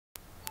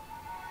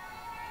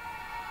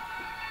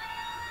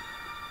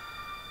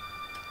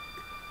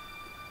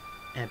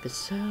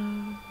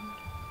Episode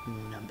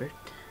number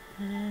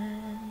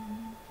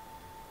 10.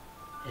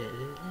 It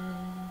is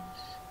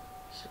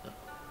so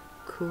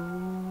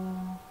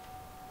cool.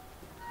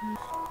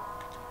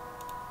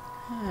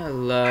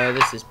 Hello,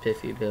 this is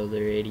Piffy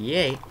Builder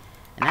 88,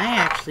 and I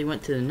actually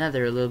went to the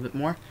Nether a little bit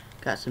more.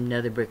 Got some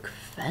nether brick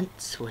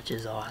fence, which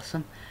is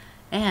awesome.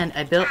 And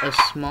I built a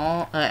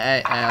small,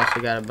 I also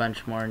got a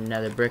bunch more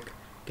nether brick.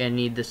 Gonna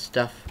need this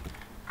stuff.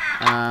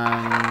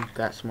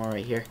 Got some more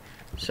right here.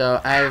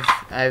 So I've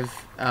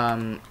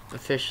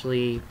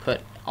officially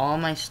put all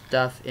my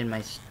stuff in my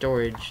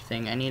storage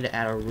thing. I need to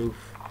add a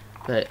roof,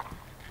 but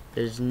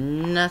there's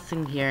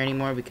nothing here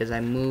anymore because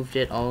I moved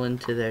it all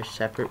into their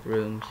separate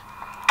rooms.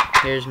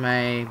 Here's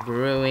my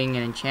brewing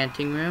and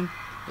enchanting room.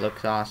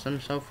 Looks awesome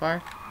so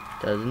far,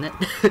 doesn't it?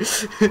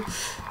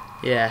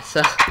 Yeah,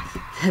 so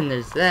then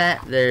there's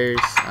that.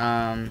 There's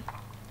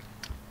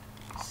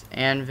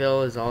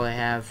anvil is all I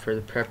have for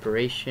the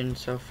preparation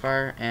so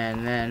far,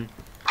 and then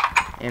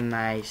in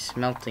my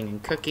smelting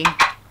and cooking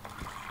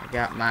I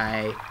got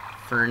my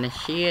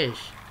furnaces,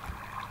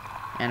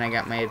 and I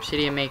got my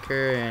obsidian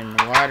maker and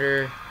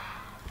water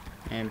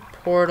and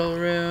portal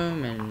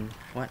room and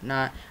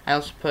whatnot. I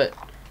also put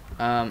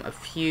a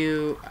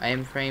few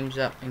item frames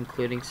up,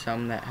 including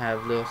some that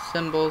have little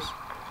symbols.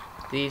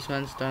 These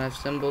ones don't have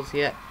symbols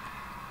yet.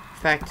 In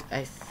fact,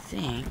 I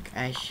think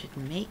I should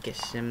make a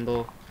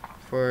symbol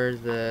for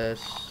the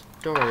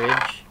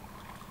storage,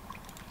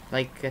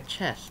 like a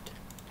chest.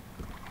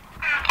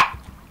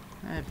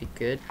 That'd be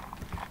good.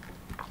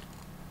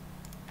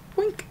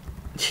 Wink.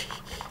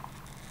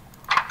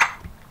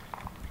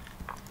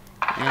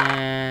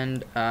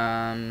 And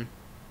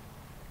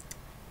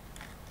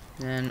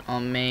then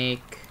I'll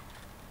make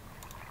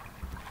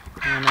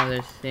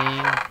another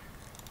thing.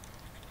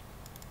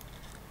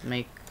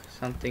 Make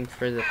something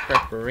for the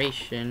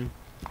preparation,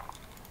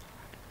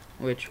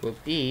 which will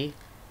be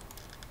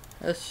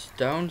a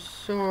stone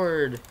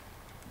sword.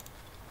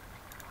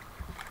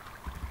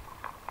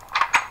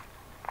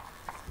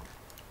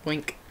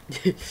 Wink.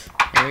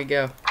 There we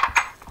go.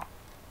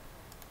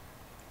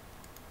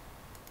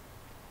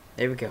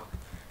 There we go.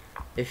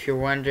 If you're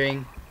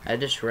wondering, I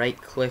just right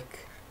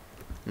click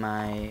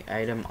my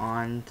item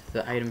on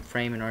the item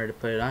frame in order to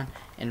put it on,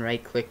 and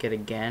right click it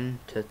again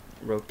to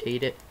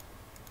rotate it.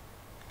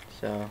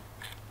 So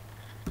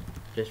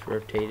just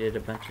rotate it a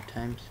bunch of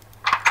times.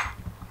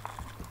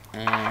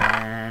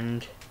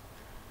 And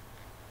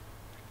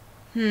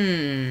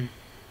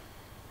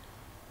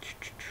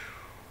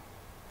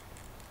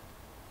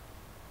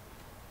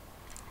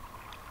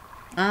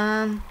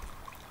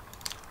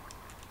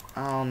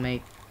I'll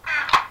make,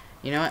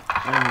 you know what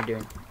am I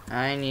doing?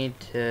 I need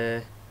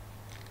to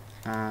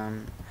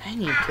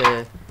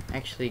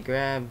actually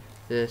grab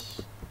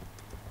this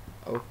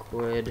oak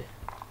wood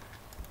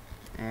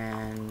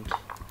and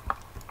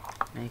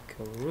make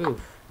a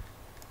roof.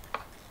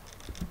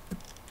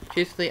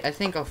 Truthfully, I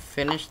think I'll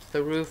finish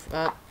the roof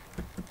up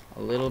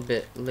a little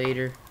bit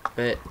later,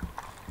 but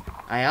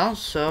I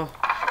also,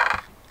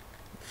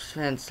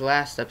 since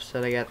last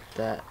episode I got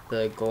the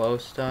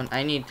glowstone,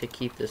 I need to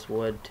keep this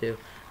wood too.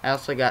 I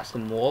also got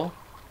some wool,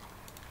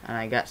 and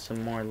I got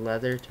some more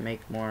leather to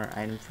make more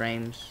item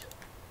frames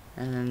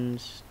and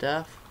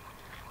stuff.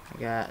 I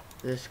got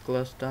this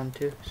glowstone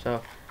too,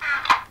 so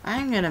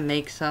I'm gonna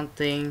make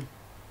something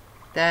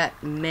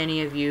that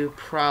many of you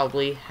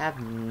probably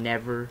have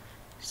never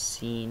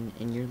seen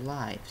in your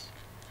lives.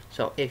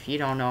 So if you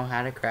don't know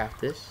how to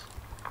craft this,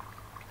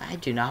 I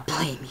do not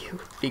blame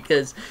you,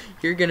 because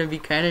you're gonna be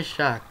kind of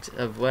shocked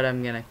of what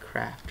I'm gonna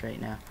craft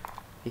right now.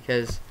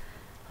 Because,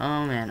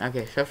 oh man,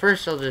 okay, so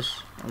first I'll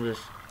just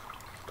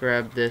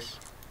grab this,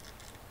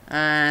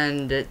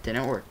 and it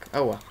didn't work.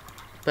 Oh well.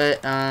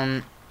 But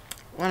one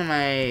of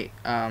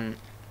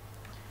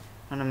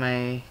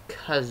my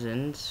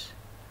cousins,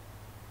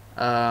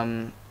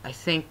 I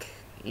think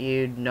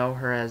you'd know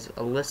her as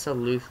Alyssa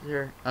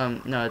Luther.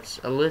 No, it's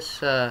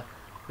Alyssa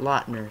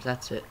Lautner.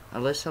 That's it,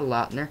 Alyssa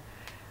Lautner.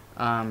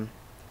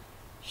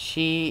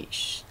 She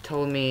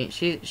told me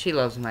she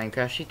loves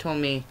Minecraft. She told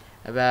me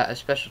about a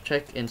special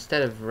trick.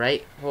 Instead of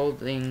right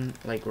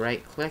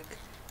click,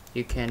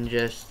 you can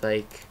just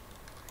like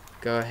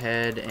go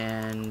ahead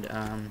and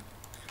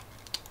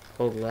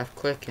hold left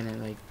click, and it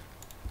like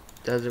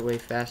does it way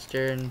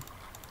faster and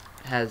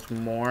has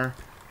more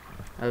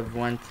of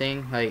one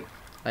thing, like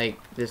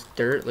this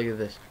dirt. Look at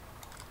this.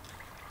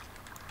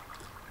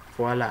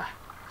 Voila,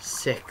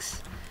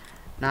 6.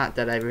 Not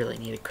that I really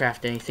need to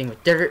craft anything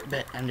with dirt,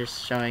 but I'm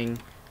just showing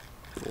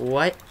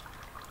what.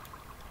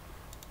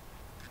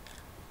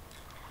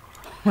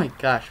 Oh my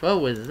gosh,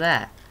 what was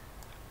that?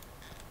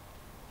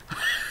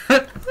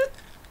 A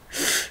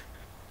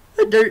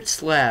dirt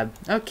slab.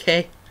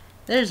 Okay,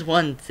 there's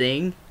one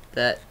thing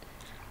that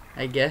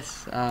I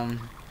guess you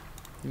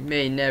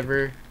may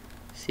never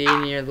see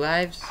in your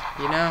lives,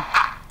 you know?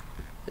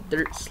 A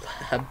dirt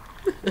slab.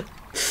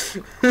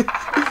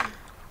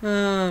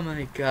 Oh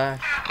my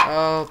gosh.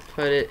 I'll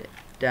put it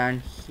down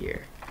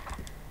here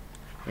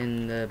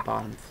in the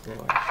bottom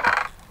floor.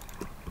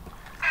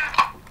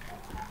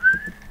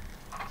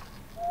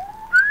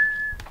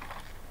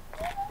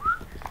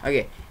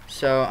 Okay,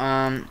 so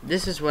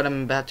this is what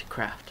I'm about to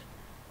craft.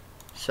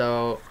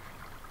 So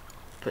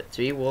put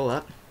 3 wool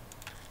up.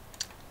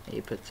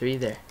 You put 3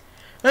 there.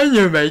 And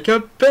you make a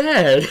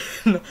bed!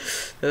 No,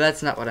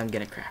 that's not what I'm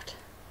gonna craft.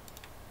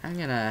 I'm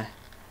gonna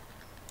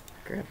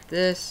grab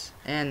this,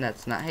 and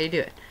that's not how you do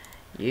it.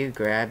 You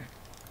grab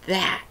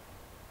that,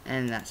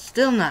 and that's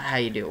still not how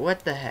you do it.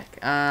 What the heck?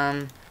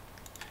 I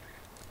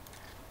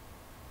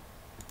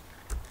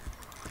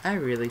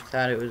really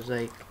thought it was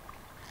like,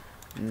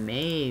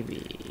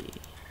 maybe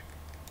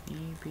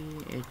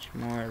it's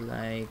more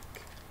like,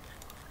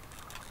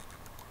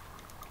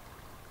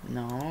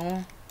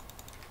 no.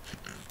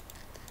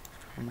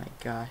 Oh my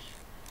gosh.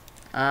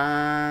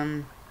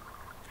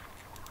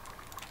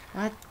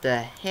 What the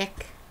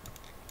heck?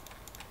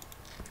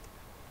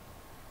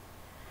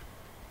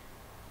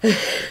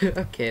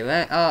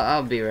 Okay,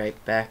 I'll be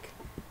right back.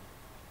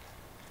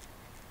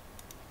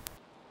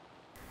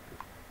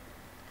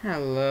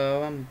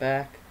 Hello, I'm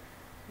back.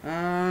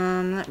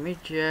 Let me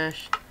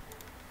just...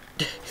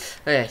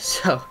 Okay,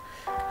 so,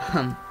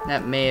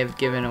 that may have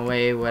given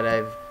away what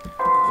I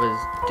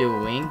was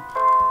doing.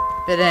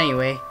 But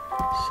anyway,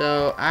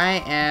 so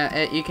I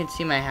am, you can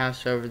see my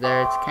house over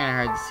there. It's kind of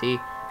hard to see.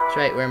 It's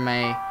right where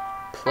my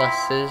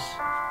plus is.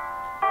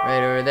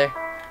 Right over there.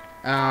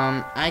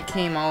 I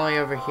came all the way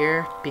over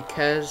here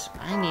because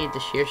I needed to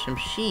shear some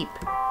sheep.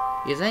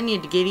 Because I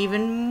need to get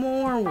even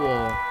more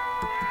wool.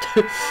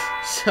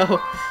 So,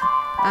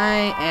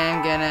 I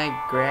am gonna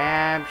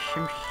grab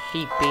some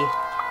sheepy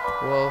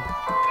wool.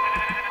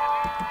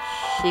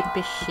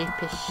 Sheepy.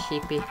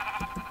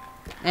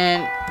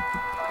 And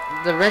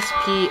the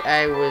recipe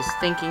I was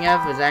thinking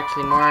of was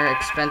actually more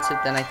expensive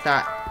than I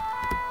thought.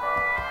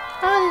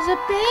 Oh, there's a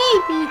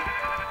baby.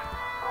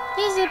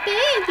 There's a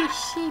baby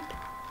sheep.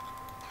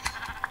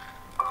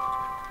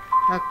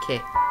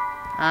 Okay.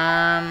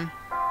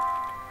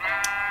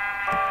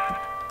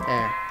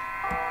 There.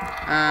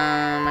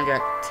 I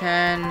got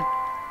 10.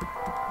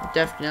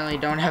 Definitely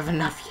don't have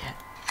enough yet.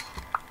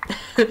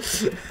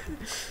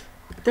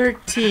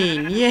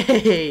 13.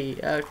 Yay.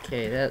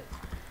 Okay, that's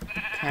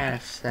kind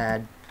of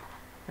sad.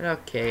 But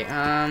okay,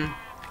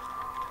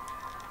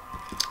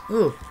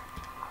 ooh,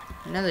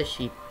 another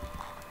sheep.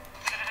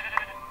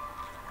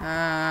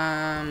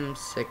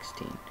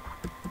 16.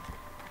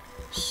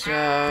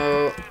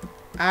 So,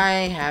 I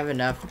have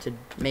enough to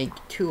make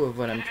 2 of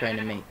what I'm trying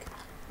to make.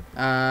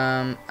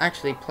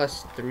 Actually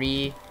plus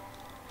 3,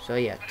 so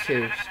yeah,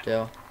 2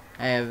 still.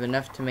 I have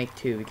enough to make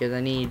 2 because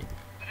I need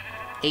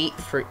 8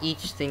 for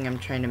each thing I'm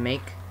trying to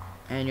make,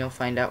 and you'll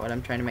find out what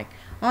I'm trying to make.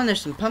 Oh, and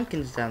there's some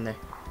pumpkins down there.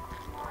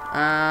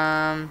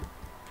 Yeah,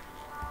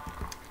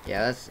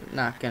 that's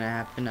not gonna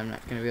happen. I'm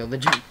not gonna be able to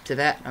jump to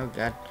that. Oh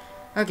god.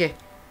 Okay.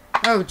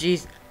 Oh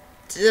jeez.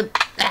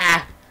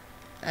 God.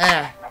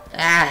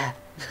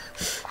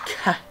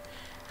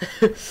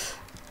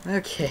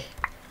 Okay.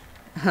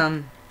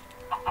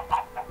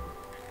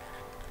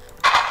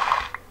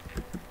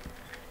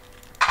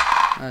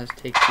 Let's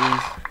take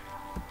these.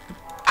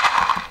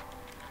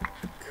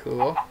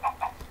 Cool.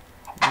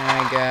 And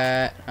I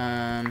got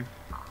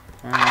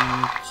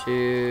 1,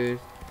 2,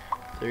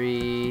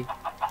 3,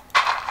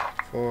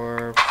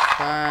 4,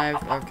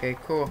 5. Okay,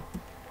 cool.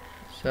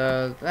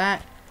 So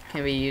that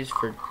can be used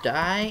for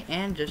dye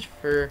and just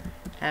for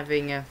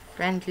having a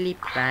friendly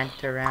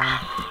plant around.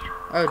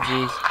 Oh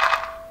jeez.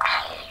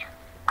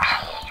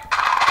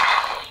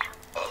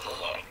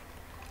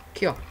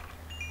 Kill.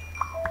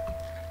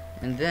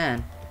 And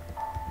then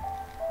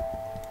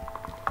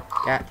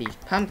got these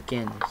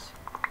pumpkins.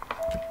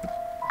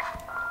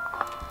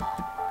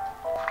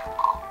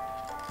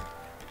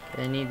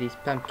 I need these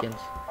pumpkins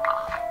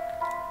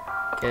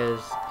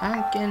because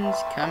pumpkins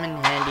come in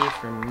handy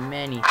for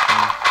many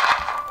things.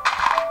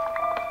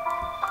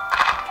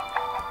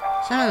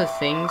 Some of the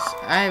things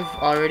I've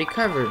already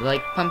covered,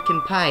 like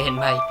pumpkin pie in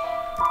my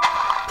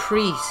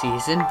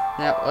pre-season.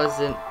 That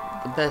wasn't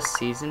the best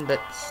season,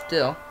 but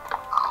still,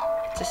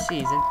 it's a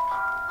season.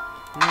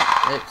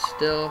 It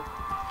still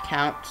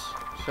counts.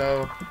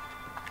 So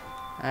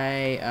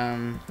I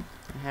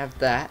have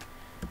that.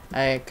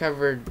 I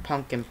covered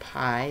pumpkin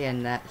pie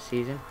in that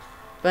season,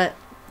 but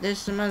there's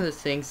some other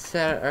things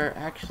that are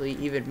actually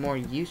even more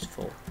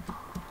useful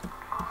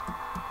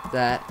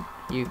that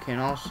you can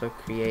also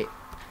create.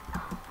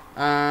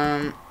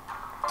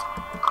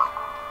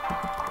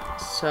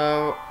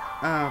 So,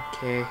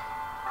 okay.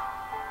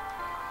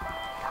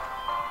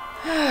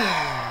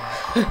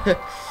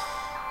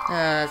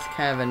 That's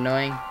kind of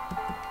annoying.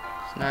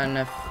 It's not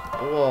enough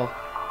wool.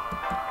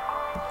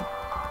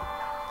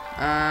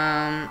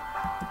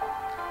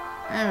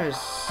 I was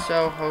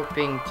so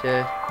hoping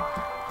to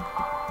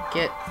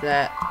get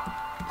that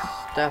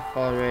stuff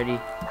already.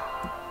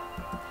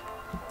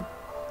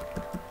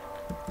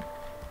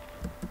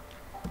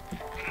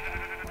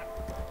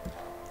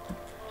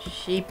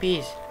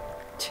 Sheepies.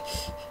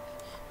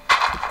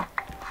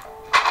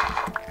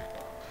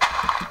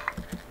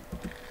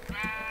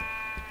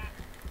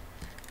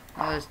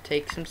 Let's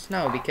take some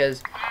snow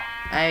because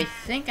I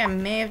think I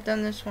may have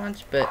done this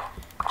once, but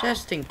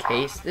just in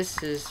case,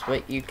 this is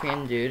what you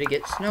can do to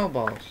get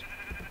snowballs.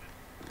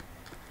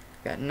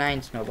 Got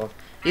 9 snowballs.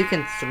 You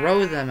can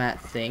throw them at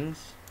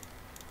things.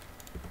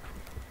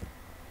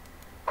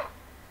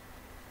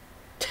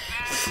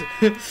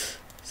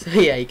 So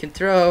yeah, you can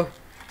throw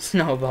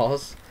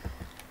snowballs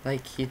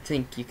like you'd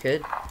think you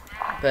could.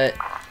 But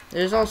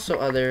there's also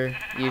other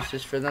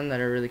uses for them that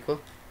are really cool.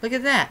 Look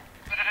at that!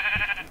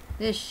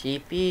 This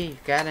sheepy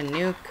got a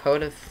new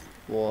coat of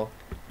wool.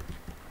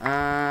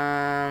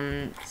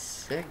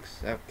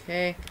 6,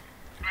 okay.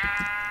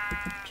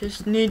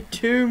 Just need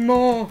 2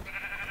 more.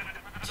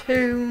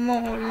 2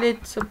 more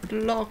little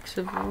blocks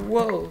of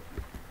wool.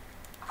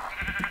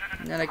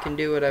 And then I can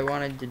do what I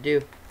wanted to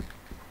do.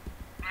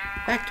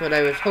 Back to what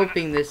I was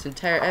hoping this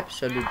entire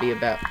episode would be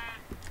about.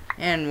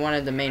 And one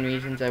of the main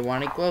reasons I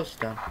wanted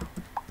glowstone.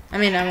 I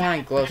mean, I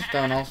wanted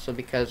glowstone also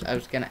because I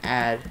was going to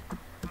add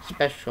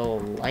special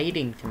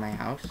lighting to my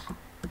house.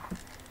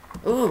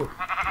 Ooh,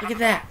 look at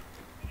that.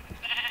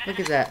 Look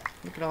at that.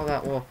 Look at all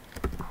that wool.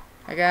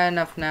 I got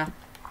enough now.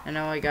 I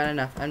know I got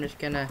enough. I'm just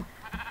going to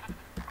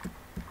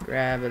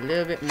grab a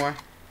little bit more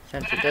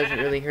since it doesn't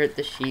really hurt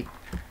the sheep.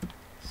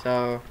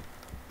 So,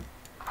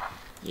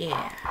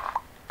 yeah.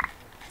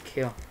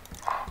 Kill.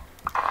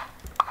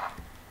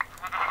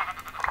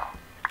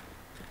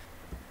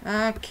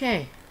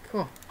 Okay,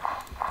 cool.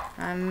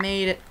 I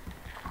made it.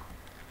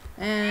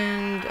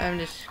 And I'm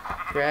just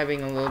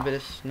grabbing a little bit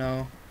of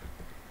snow.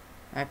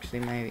 Actually,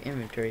 my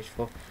inventory is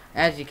full.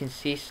 As you can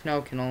see,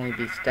 snow can only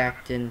be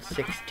stacked in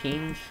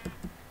 16s.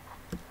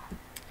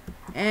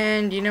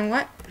 And you know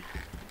what?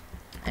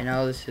 I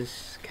know this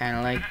is kind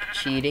of like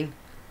cheating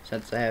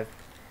since I have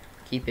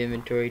keep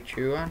inventory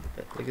true on,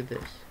 but look at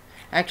this.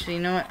 Actually,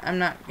 you know what? I'm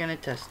not gonna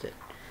test it.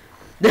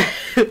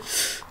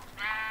 Because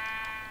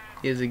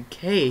in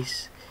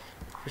case,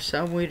 for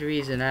some weird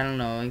reason, I don't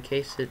know, in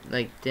case it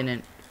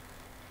didn't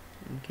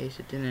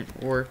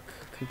work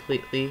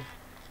completely.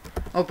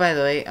 Oh, by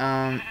the way,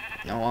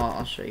 no,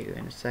 I'll show you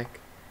in a sec.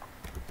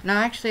 No,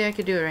 actually, I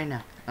could do it right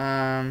now.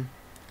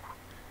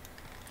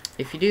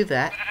 If you do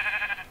that,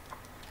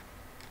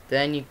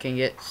 then you can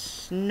get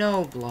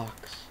snow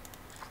blocks,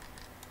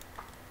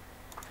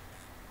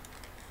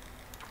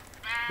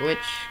 which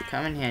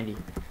come in handy,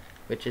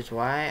 which is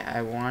why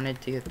I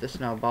wanted to get the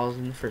snowballs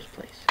in the first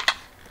place.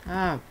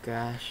 Oh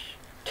gosh,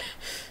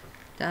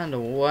 down to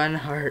 1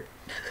 heart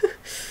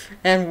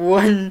and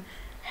 1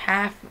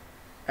 half.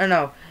 Oh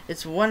no,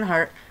 it's 1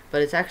 heart,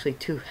 but it's actually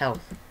 2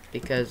 health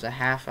because a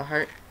half a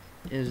heart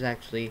is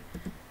actually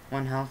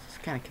 1 health. It's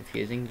kind of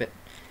confusing, but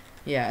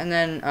yeah. And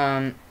then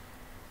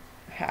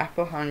half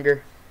a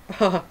hunger.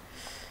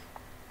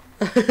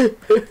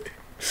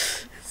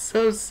 It's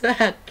so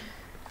sad.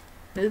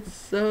 It's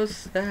so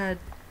sad.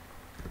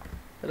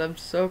 But I'm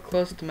so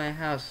close to my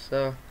house,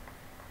 so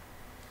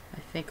I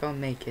think I'll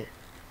make it.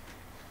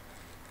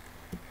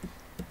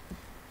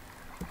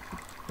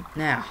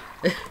 Now,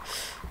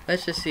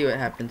 let's just see what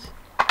happens.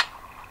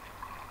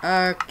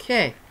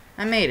 Okay,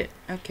 I made it.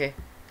 Okay,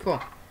 cool.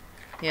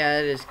 Yeah,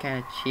 it is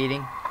kind of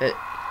cheating, but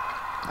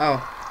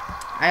oh,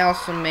 I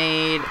also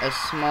made a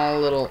small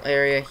little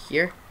area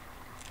here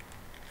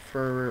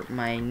for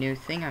my new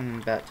thing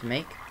I'm about to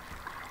make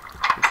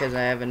because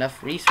I have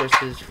enough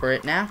resources for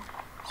it now.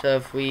 So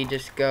if we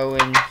just go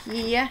in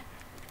here,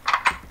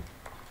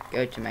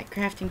 go to my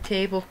crafting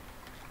table.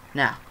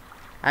 Now,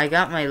 I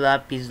got my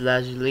lapis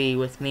lazuli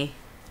with me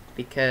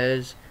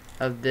because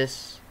of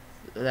this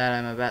that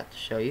I'm about to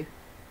show you.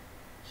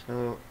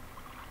 So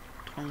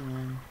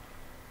 21.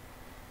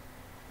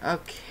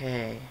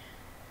 Okay.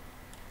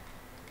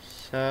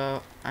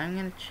 So I'm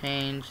gonna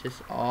change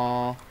this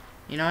all.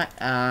 You know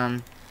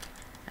what?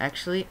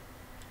 Actually,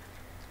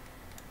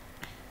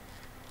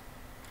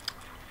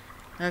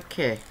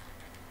 okay.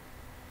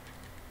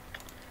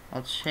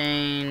 I'll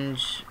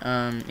change.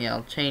 Yeah,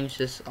 I'll change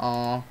this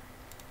all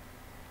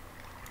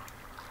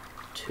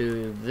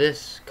to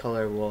this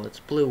color wool. It's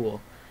blue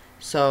wool.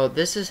 So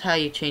this is how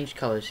you change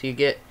colors. You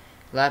get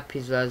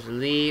lapis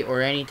lazuli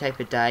or any type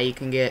of dye. You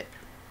can get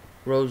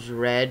rose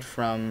red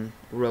from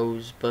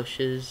rose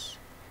bushes,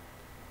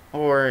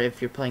 or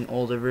if you're playing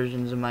older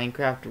versions of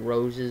Minecraft,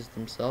 roses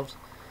themselves.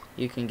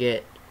 You can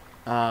get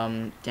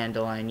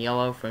dandelion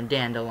yellow from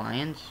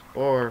dandelions,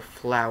 or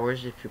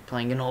flowers if you're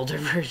playing an older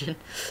version.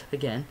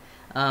 Again,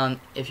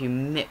 if you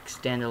mix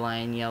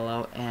dandelion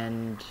yellow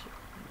and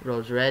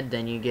rose red,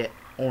 then you get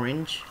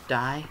orange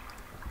dye.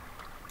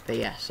 But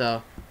yeah,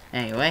 so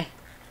anyway,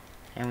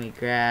 and we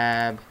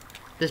grab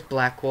this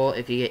black wool.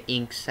 If you get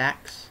ink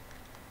sacks,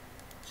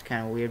 it's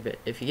kind of weird, but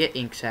if you get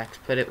ink sacks,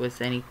 put it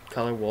with any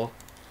color wool,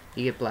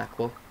 you get black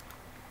wool.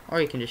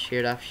 Or you can just shear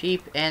it off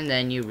sheep, and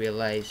then you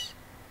realize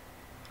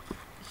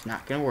it's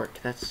not gonna work.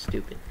 That's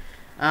stupid.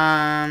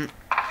 Oh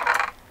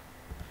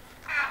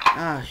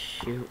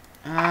shoot.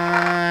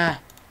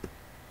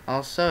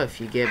 Also, if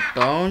you get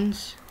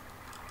bones,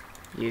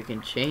 you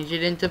can change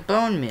it into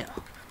bone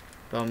meal.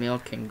 Bone meal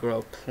can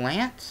grow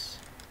plants,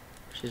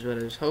 which is what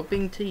I was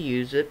hoping to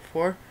use it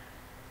for.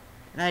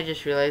 And I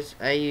just realized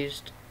I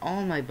used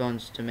all my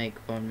bones to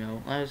make bone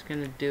meal. I was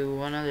gonna do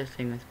one other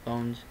thing with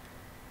bones.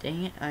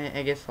 Dang it,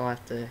 I guess I'll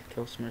have to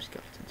kill some more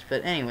skeletons.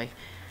 But anyway,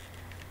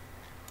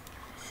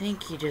 I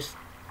think you just...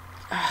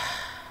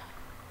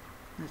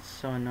 that's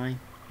so annoying.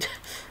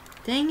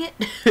 Dang it!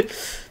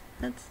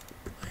 That's...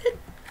 what?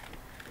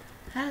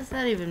 How does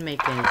that even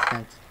make any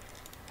sense?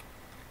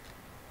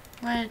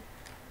 What?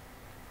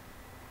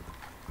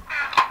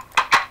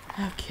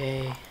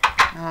 Okay,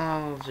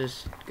 I'll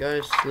just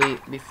go to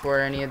sleep before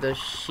any of those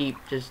sheep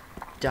just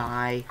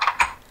die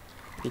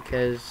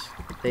because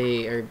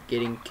they are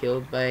getting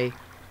killed by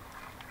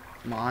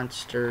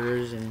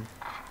monsters and...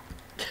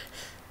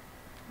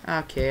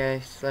 okay, I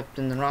slept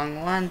in the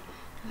wrong one.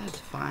 That's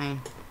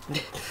fine.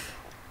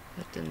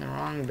 Slept in the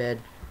wrong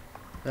bed.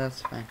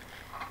 That's fine.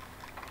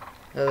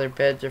 The other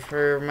beds are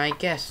for my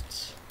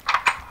guests.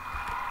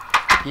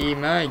 Be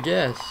my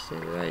guest.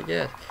 I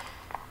guess.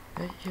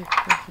 Your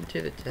question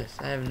to the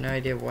test. I have no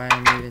idea why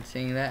I'm even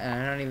singing that,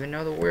 and I don't even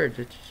know the words,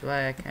 which is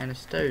why I kind of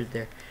stuttered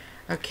there.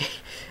 Okay.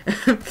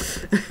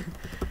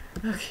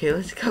 Okay,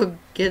 let's go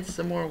get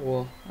some more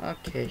wool.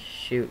 Okay,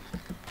 shoot.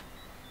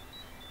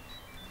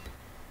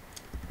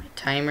 My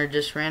timer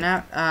just ran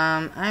out.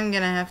 I'm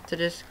gonna have to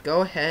just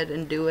go ahead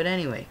and do it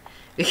anyway,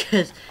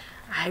 because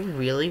I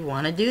really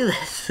want to do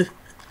this.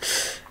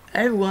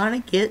 I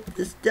want to get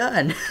this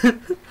done.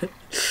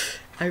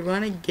 I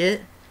want to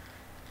get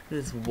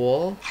this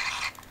wool.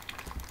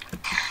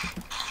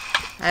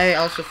 I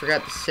also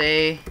forgot to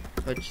say,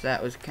 which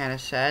that was kind of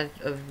sad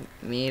of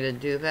me to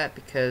do that,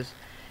 because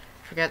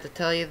I forgot to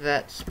tell you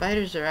that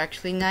spiders are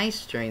actually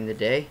nice during the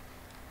day.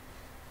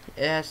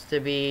 It has to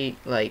be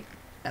like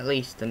at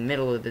least the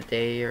middle of the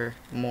day or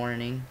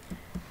morning.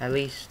 At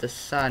least the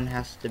sun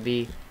has to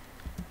be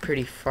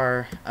pretty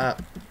far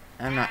up.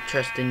 I'm not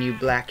trusting you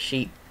black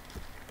sheep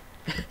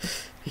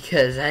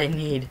because I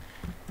need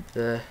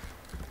the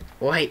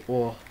white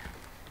wool.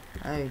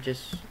 I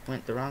just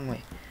went the wrong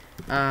way.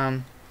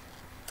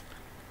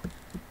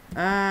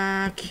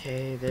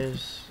 Okay,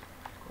 there's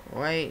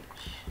white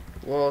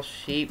wool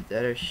sheep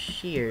that are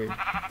sheared.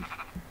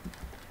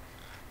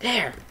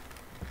 There!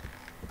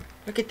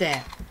 Look at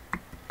that.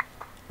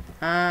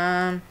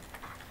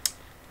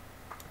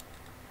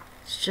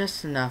 It's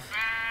just enough.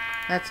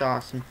 That's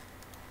awesome.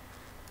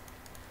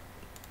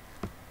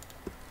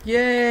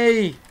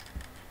 Yay!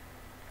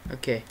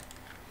 Okay.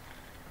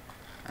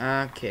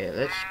 Okay,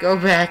 let's go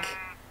back.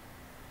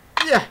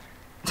 Yeah!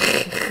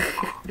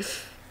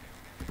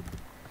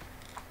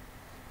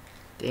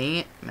 Dang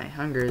it, my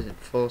hunger isn't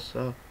full,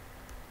 so...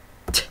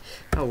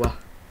 oh well.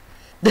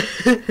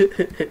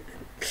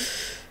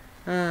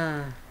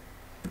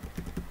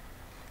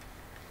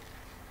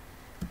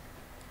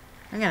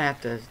 I'm gonna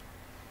have to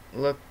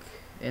look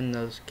in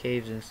those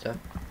caves and stuff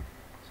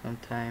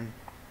sometime.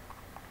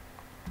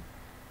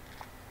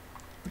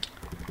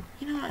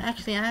 You know what,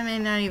 actually I may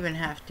not even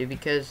have to,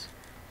 because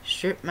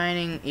strip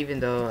mining, even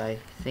though I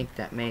think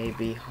that may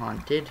be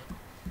haunted,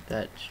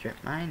 that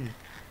strip mining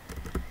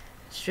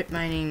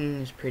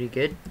is pretty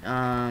good.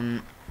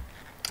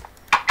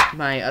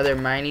 My other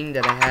mining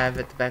that I have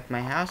at the back of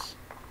my house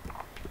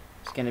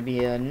is gonna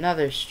be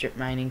another strip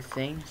mining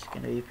thing. It's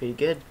gonna be pretty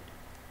good.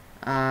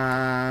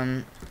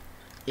 Yeah,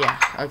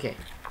 okay.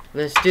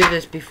 Let's do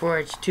this before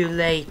it's too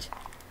late.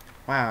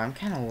 Wow, I'm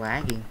kind of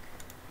lagging.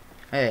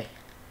 Hey.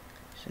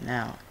 So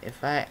now,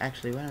 if I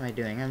actually, what am I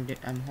doing?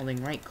 I'm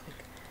holding right click.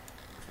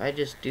 If I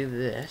just do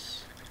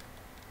this,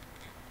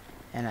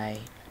 and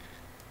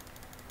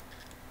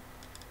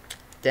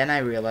then I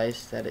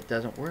realize that it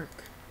doesn't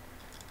work,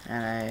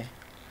 and I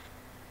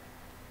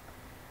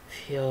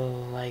feel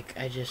like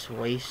I just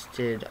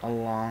wasted a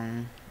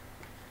long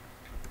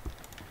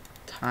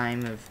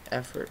time of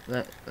effort.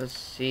 Let's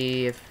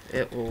see if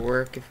it will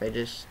work if I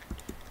just,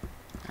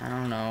 I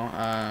don't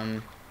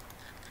know,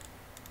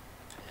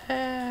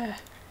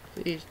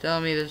 please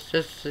tell me this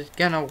just is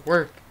gonna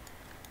work.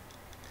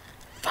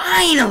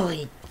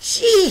 Finally!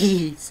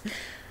 Jeez!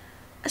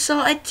 So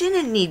I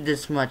didn't need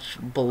this much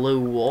blue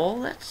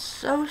wool. That's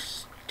so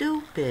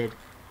stupid.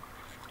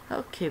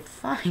 Okay,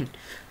 fine.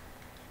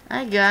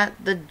 I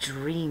got the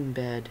dream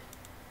bed.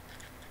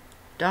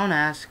 Don't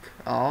ask.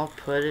 I'll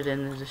put it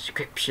in the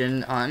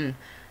description on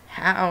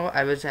how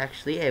I was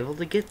actually able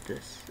to get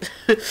this.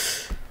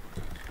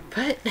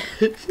 But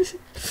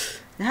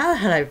now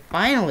that I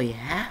finally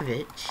have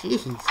it,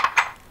 jeez.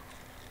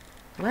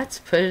 Let's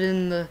put it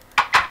in a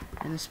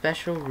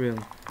special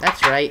room.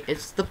 That's right,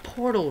 it's the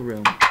portal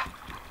room.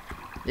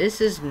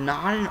 This is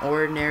not an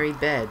ordinary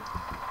bed.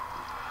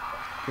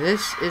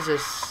 This is a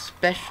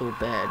special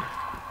bed.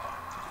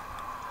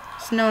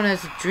 It's known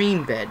as a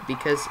dream bed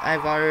because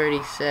I've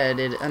already said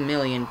it a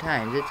million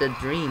times. It's a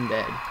dream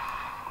bed.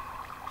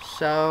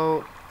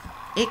 So,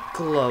 it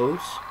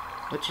glows,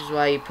 which is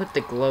why you put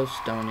the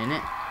glowstone in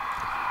it.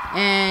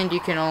 And you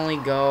can only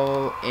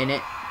go in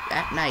it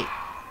at night.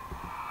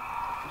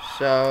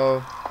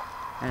 So,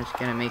 I'm just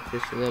gonna make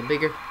this a little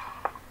bigger.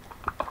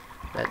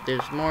 But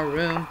there's more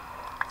room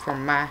for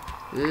my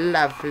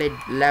lovely,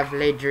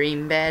 lovely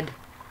dream bed.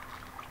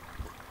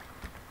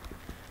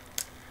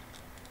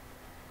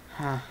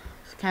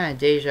 It's kind of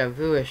deja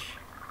vu-ish.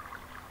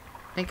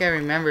 I think I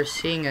remember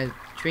seeing a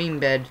dream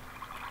bed.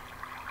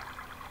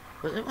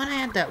 Was it when I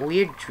had that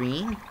weird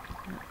dream?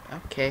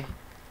 Okay.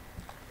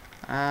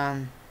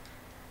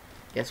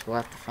 Guess we'll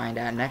have to find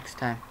out next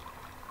time.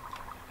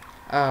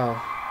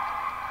 Oh.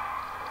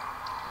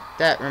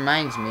 That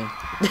reminds me.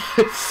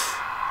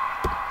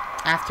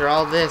 After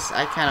all this,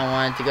 I kind of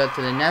wanted to go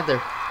to the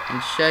Nether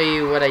and show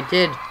you what I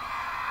did.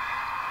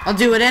 I'll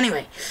do it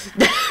anyway.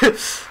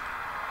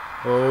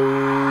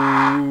 Oh.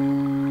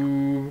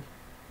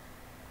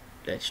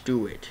 Let's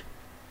do it.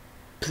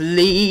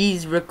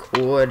 Please,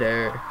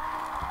 recorder.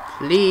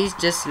 Please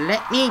just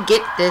let me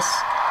get this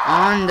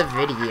on the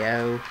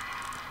video.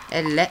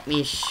 And let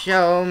me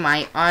show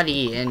my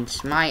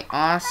audience my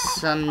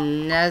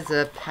awesome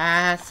nether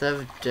path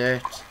of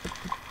dirt.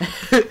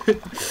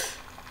 It's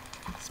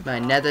my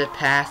nether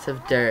path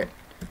of dirt.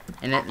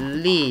 And it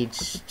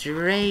leads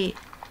straight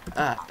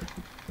up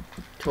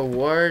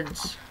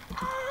towards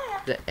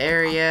the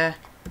area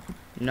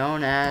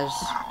known as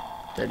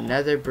the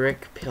nether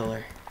brick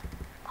pillar.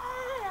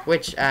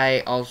 Which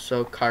I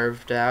also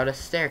carved out a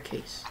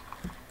staircase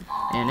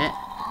in it.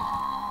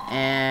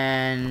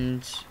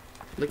 And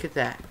look at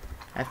that.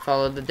 I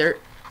followed the dirt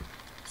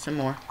some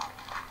more.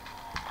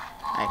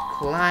 I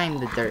climbed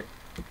the dirt.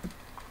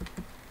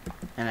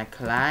 And I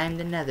climbed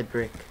the nether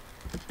brick.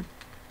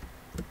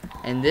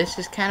 And this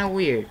is kind of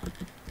weird.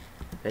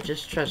 But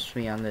just trust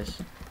me on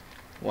this.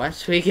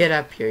 Once we get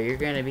up here, you're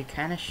going to be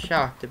kind of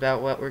shocked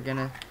about what we're going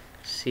to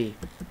see.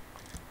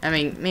 I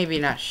mean, maybe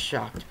not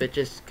shocked, but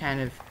just kind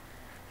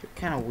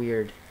of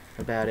weird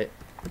about it.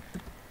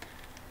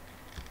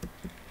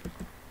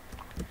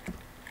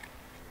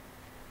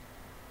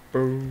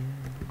 Boom.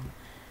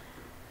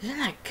 Isn't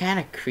that kind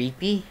of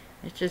creepy?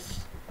 It's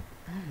just,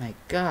 oh my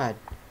god.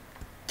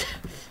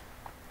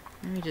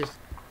 Let me just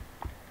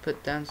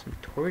put down some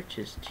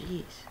torches.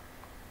 Jeez.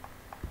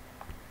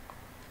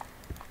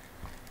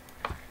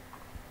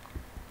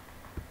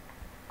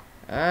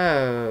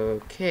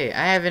 Okay,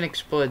 I haven't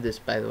explored this,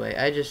 by the way.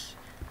 I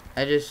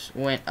just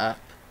went up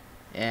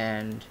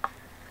and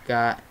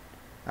got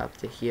up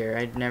to here.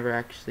 I never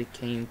actually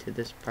came to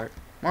this part.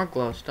 More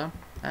glowstone.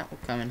 That will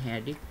come in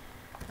handy.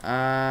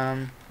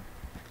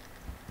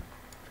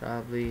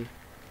 Probably.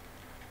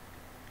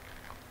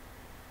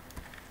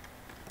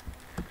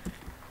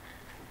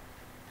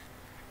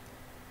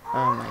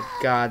 Oh my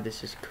god,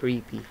 this is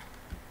creepy.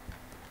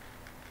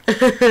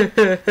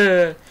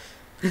 It's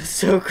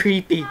so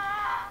creepy.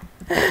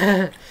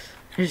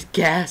 There's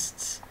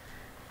ghasts.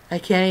 I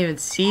can't even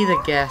see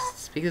the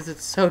ghasts because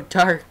it's so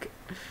dark.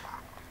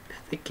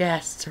 The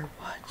ghasts are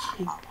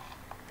watching.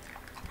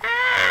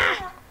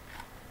 Ah!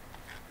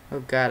 Oh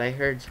god, I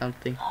heard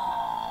something.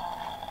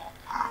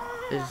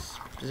 There's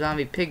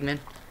zombie pigmen.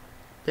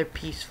 They're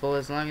peaceful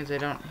as long as I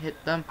don't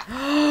hit them.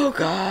 Oh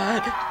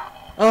god!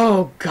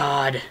 Oh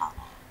god!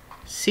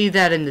 See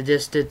that in the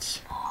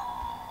distance?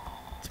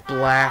 It's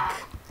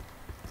black.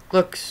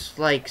 Looks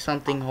like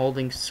something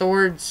holding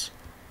swords.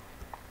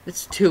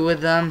 It's two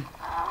of them.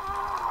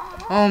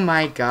 Oh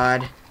my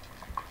god.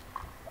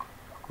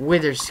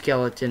 Wither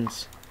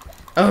skeletons.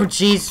 Oh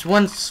jeez,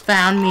 one's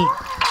found me.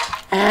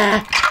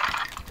 Ah!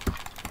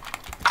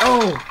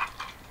 Oh!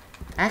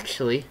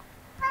 Actually,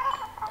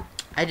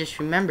 I just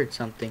remembered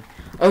something.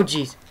 Oh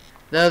jeez,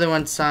 the other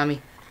one saw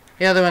me.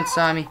 The other one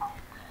saw me.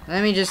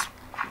 Let me just...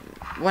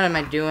 What am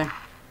I doing?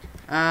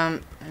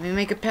 Let me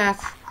make a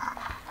path.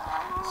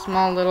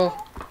 Small little...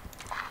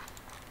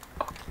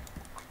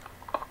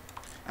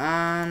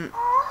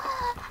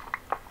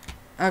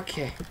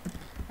 Okay.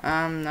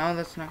 No,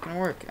 that's not gonna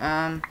work.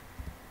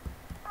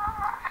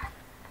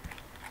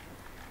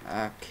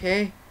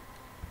 Okay.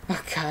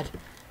 Oh god.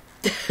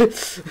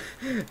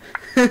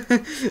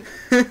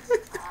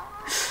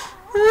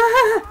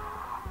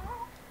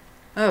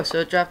 Oh, so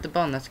it dropped the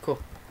bone. That's cool.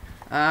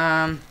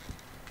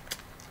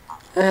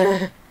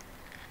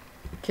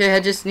 Okay, I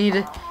just need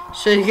to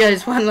show you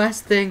guys one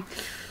last thing.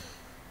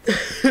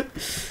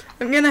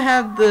 I'm gonna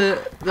have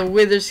the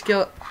wither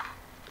skeleton.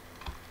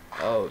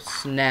 Oh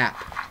snap!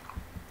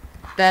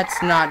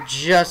 That's not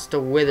just a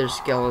wither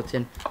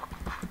skeleton.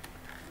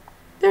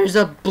 There's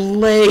a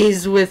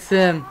blaze with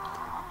them.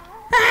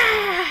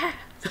 Ah!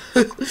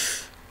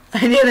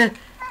 I need a...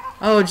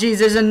 Oh jeez,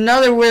 there's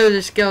another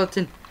wither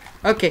skeleton.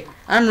 Okay,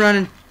 I'm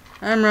running.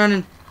 I'm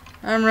running.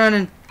 I'm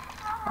running.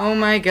 Oh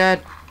my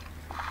god.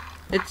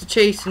 It's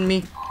chasing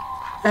me.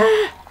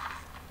 Ah!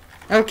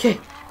 Okay,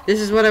 this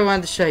is what I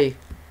wanted to show you.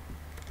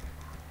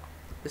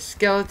 The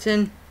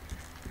skeleton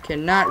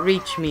cannot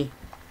reach me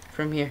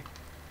from here.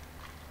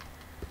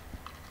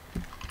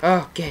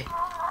 Okay.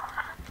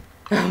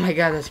 Oh my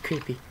god, that's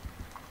creepy.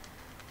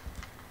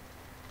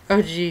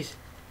 Oh jeez.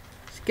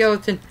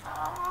 Skeleton.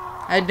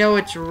 I know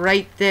it's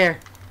right there.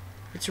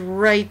 It's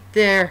right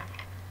there.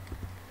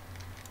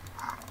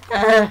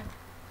 Ah.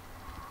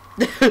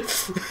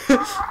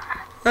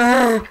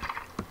 Ah.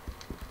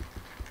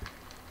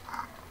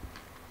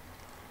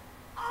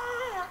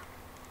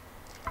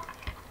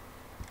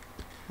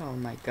 Oh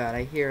my god,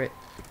 I hear it.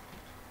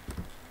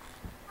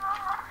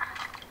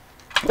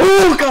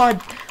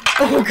 god!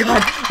 Oh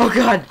god! Oh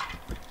god!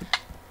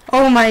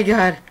 Oh my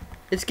god!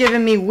 It's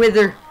giving me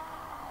wither.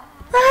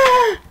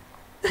 Ah!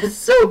 That's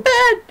so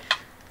bad!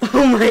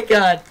 Oh my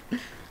god!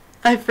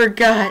 I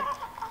forgot.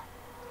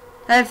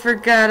 I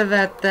forgot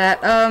about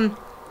that.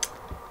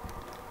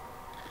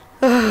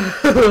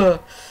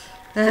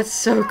 That's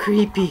so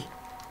creepy.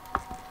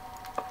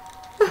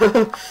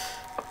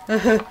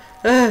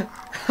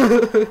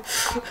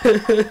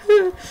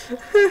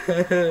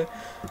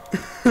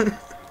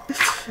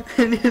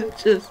 I need to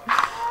just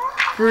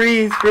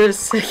breathe for a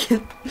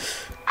second.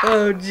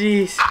 Oh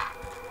jeez.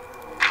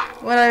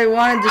 What I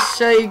wanted to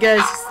show you guys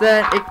is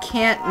that it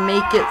can't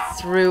make it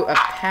through a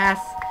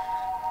path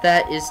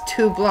that is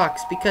 2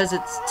 blocks because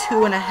it's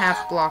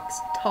 2.5 blocks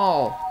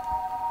tall.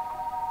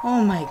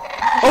 Oh my...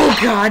 Oh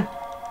god!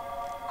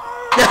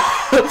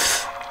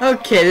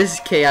 Okay, this is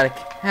chaotic.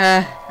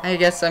 I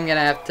guess I'm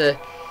gonna have to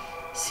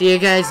see you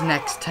guys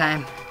next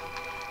time.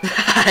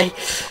 Bye.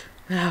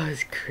 That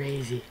was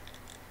crazy.